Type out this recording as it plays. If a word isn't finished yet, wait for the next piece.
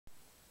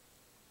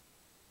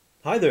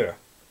Hi there.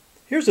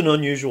 Here's an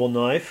unusual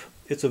knife.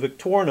 It's a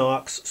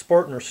Victorinox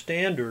Spartan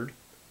Standard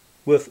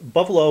with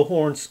buffalo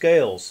horn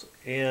scales,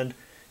 and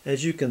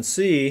as you can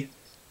see,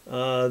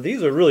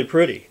 these are really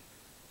pretty.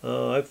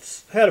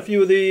 I've had a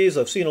few of these.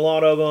 I've seen a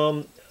lot of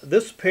them.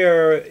 This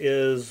pair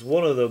is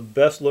one of the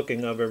best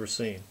looking I've ever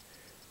seen.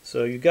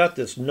 So you've got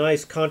this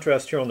nice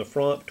contrast here on the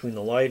front between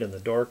the light and the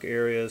dark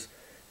areas,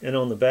 and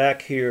on the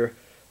back here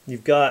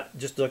you've got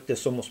just like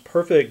this almost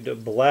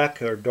perfect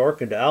black or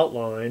darkened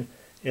outline,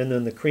 and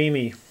then the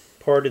creamy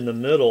part in the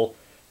middle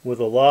with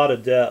a lot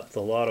of depth, a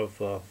lot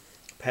of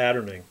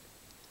patterning.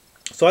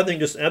 So I think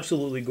just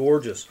absolutely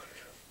gorgeous.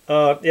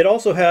 It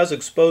also has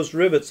exposed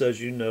rivets,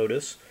 as you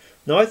notice.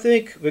 Now I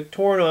think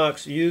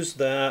Victorinox used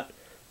that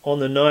on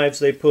the knives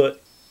they put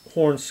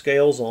horn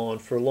scales on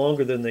for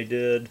longer than they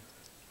did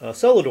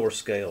Celador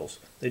scales.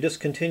 They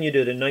discontinued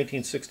it in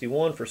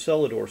 1961 for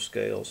Celador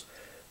scales.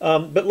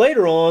 But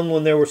later on,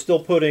 when they were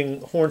still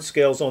putting horn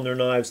scales on their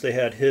knives, they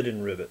had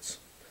hidden rivets.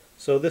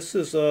 So this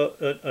is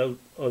a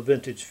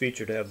vintage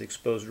feature to have the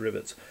exposed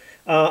rivets.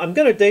 I'm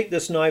going to date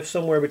this knife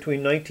somewhere between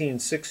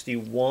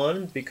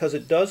 1961 because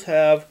it does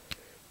have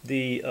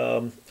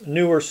the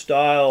newer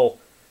style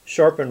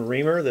sharpened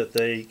reamer that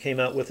they came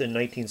out with in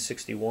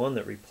 1961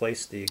 that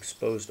replaced the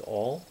exposed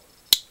awl.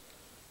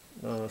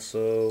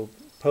 So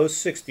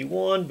post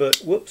 61, but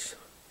whoops,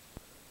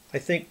 I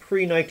think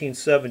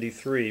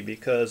pre-1973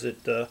 because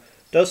it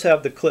does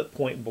have the clip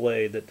point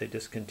blade that they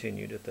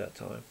discontinued at that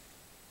time.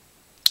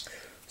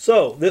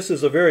 So this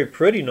is a very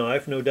pretty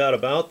knife, no doubt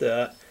about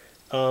that.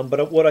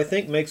 But what I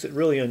think makes it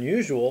really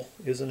unusual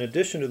is, in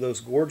addition to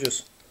those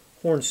gorgeous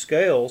horn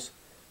scales,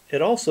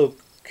 it also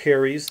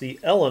carries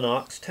the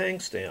ELINOX tang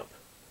stamp.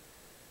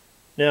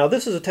 Now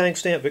this is a tang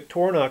stamp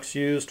Victorinox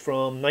used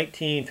from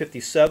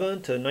 1957 to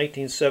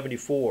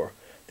 1974.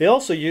 They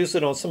also used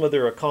it on some of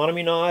their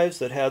economy knives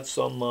that had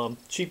some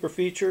cheaper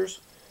features,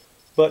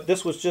 but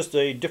this was just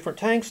a different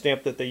tang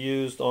stamp that they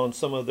used on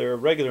some of their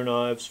regular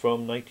knives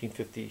from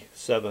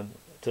 1957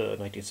 to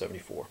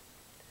 1974.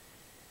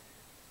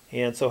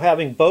 And so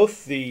having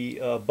both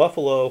the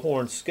buffalo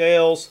horn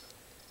scales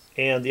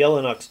and the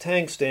ELINOX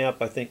tang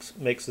stamp, I think,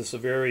 makes this a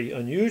very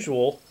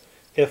unusual,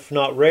 if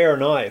not rare,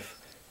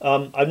 knife.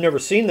 I've never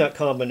seen that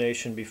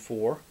combination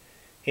before,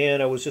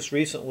 and I was just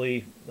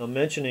recently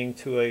mentioning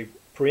to a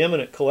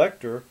preeminent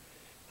collector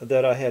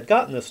that I had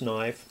gotten this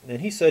knife, and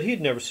he said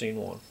he'd never seen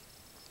one.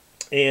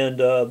 And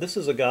this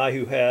is a guy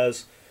who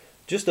has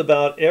just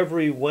about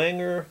every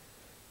Wenger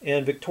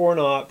and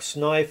Victorinox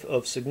knife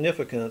of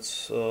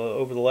significance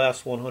over the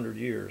last 100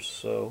 years.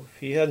 So if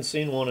he hadn't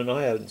seen one and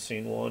I hadn't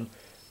seen one,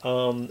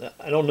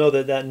 I don't know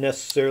that that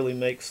necessarily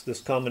makes this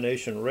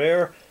combination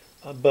rare,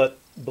 but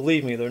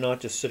believe me, they're not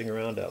just sitting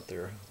around out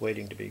there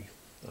waiting to be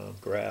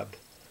grabbed.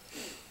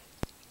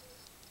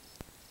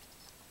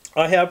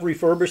 I have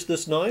refurbished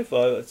this knife.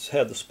 It's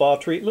had the spa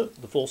treatment,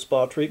 the full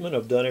spa treatment.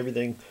 I've done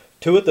everything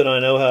to it that I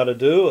know how to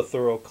do, a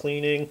thorough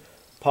cleaning,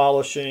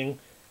 polishing,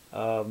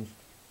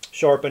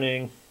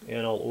 sharpening,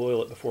 and I'll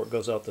oil it before it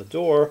goes out the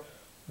door.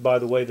 By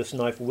the way, this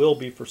knife will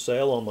be for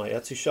sale on my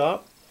Etsy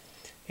shop.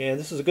 And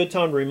this is a good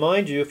time to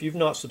remind you, if you've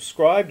not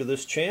subscribed to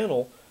this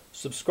channel,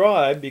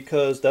 subscribe,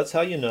 because that's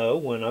how you know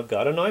when I've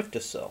got a knife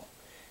to sell.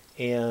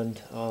 And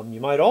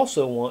you might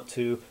also want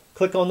to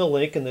click on the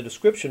link in the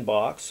description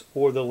box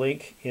or the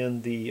link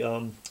in the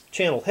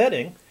channel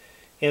heading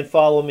and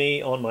follow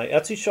me on my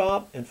Etsy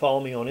shop and follow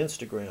me on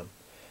Instagram.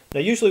 Now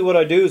usually what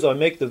I do is I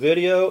make the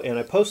video and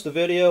I post the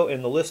video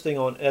and the listing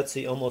on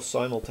Etsy almost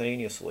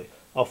simultaneously.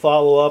 I'll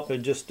follow up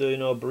in just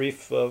a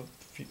brief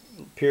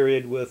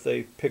period with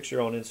a picture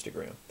on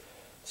Instagram.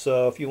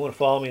 So if you want to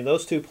follow me in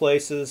those two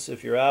places,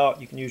 if you're out,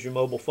 you can use your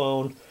mobile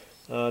phone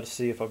to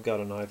see if I've got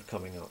a knife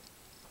coming up.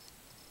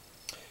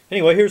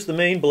 Anyway, here's the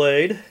main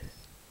blade.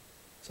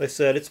 As I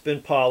said, it's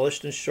been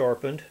polished and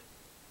sharpened.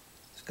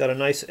 It's got a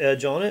nice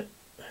edge on it.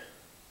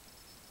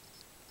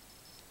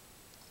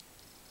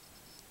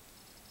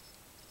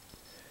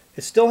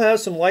 It still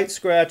has some light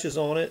scratches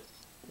on it.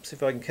 Let's see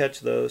if I can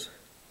catch those.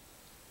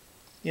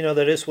 You know,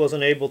 that I just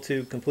wasn't able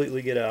to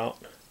completely get out.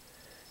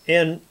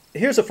 And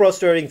here's a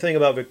frustrating thing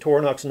about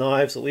Victorinox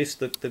knives, at least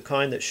the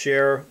kind that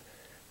share,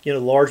 the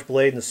large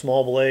blade and the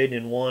small blade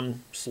in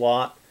one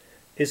slot,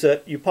 is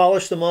that you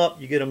polish them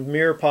up, you get a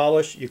mirror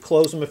polish, you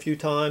close them a few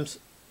times,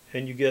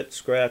 and you get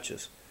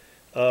scratches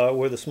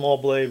where the small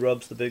blade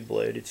rubs the big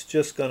blade. It's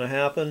just going to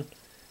happen.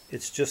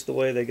 It's just the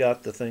way they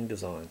got the thing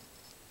designed.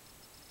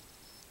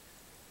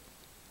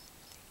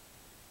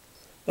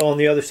 On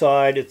the other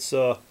side, it's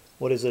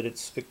what is it?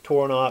 It's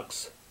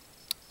Victorinox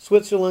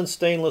Switzerland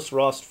stainless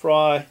Rost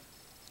Fry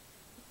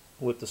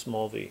with the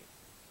small V.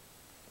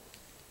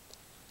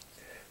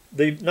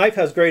 The knife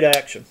has great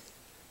action.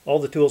 All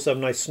the tools have a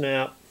nice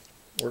snap,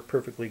 work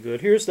perfectly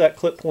good. Here's that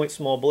clip point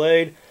small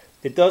blade.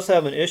 It does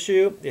have an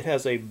issue. It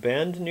has a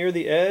bend near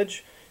the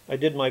edge. I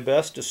did my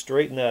best to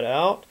straighten that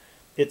out.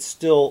 It's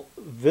still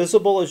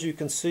visible, as you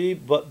can see,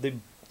 but the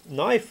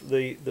knife,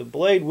 the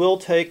blade will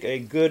take a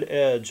good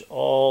edge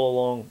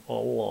all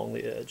along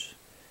the edge.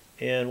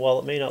 And while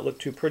it may not look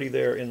too pretty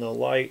there in the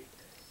light,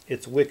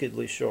 it's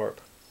wickedly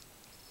sharp.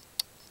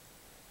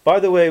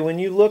 By the way, when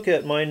you look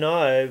at my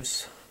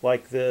knives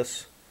like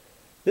this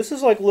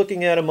is like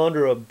looking at them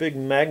under a big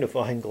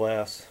magnifying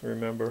glass,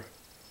 remember?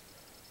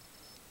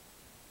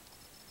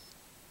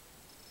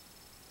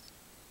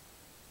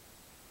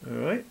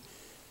 Alright.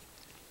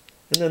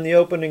 And then the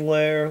opening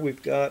layer,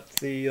 we've got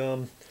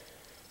the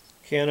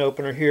can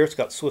opener here. It's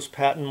got Swiss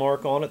patent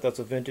mark on it. That's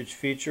a vintage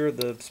feature.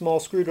 The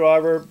small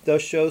screwdriver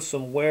does show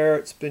some wear.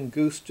 It's been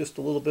goosed just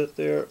a little bit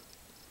there.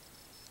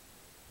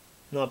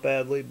 Not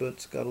badly, but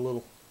it's got a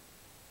little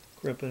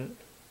crimp in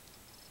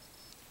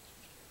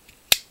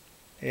it.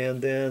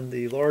 And then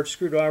the large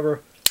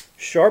screwdriver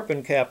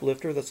sharpen cap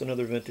lifter. That's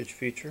another vintage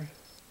feature.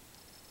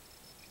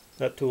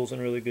 That tool's in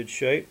really good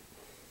shape.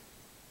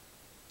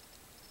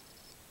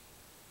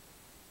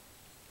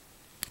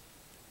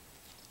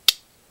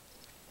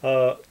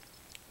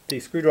 The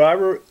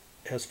screwdriver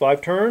has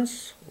 5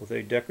 turns with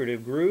a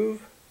decorative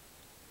groove.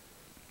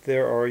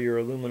 There are your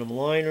aluminum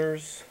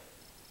liners.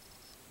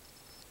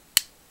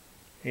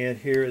 And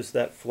here is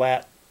that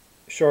flat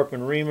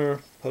sharpened reamer,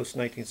 post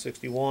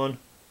 1961.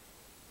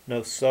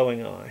 No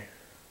sewing eye.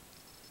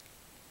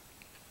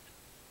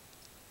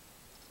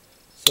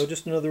 So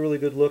just another really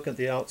good look at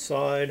the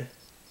outside.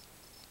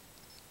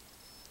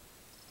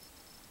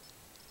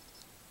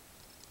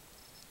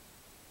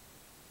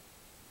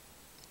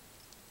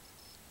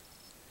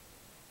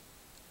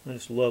 I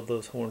just love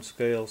those horn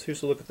scales.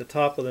 Here's a look at the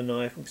top of the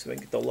knife. Let me see if I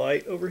can get the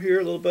light over here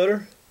a little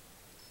better.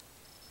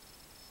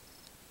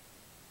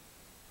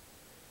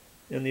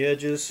 And the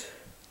edges.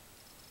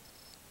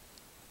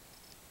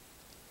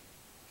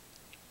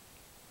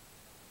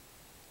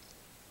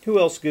 Who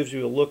else gives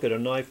you a look at a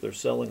knife they're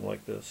selling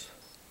like this?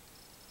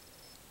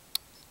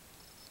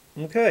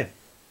 Okay.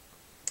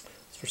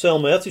 It's for sale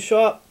in my Etsy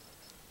shop.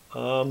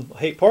 I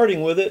hate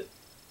parting with it,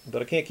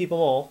 but I can't keep them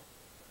all.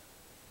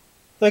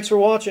 Thanks for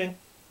watching,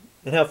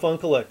 and have fun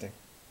collecting.